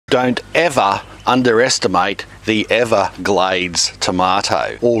Don't ever underestimate the Everglades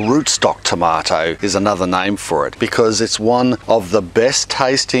tomato, or rootstock tomato is another name for it, because it's one of the best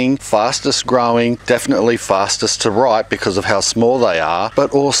tasting, fastest growing, definitely fastest to ripe because of how small they are,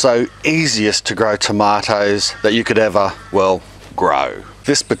 but also easiest to grow tomatoes that you could ever, well, grow.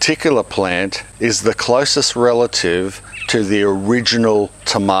 This particular plant is the closest relative to the original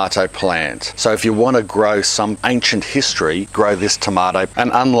tomato plant. So if you want to grow some ancient history, grow this tomato.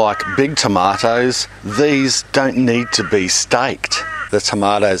 And unlike big tomatoes, these don't need to be staked. The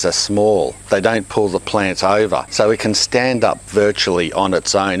tomatoes are small. They don't pull the plant over. So it can stand up virtually on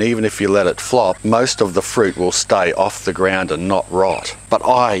its own. Even if you let it flop, most of the fruit will stay off the ground and not rot. But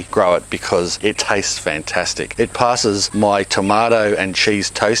I grow it because it tastes fantastic. It passes my tomato and cheese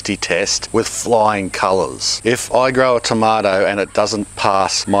toasty test with flying colours. If I grow a tomato and it doesn't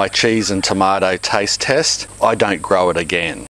pass my cheese and tomato taste test, I don't grow it again.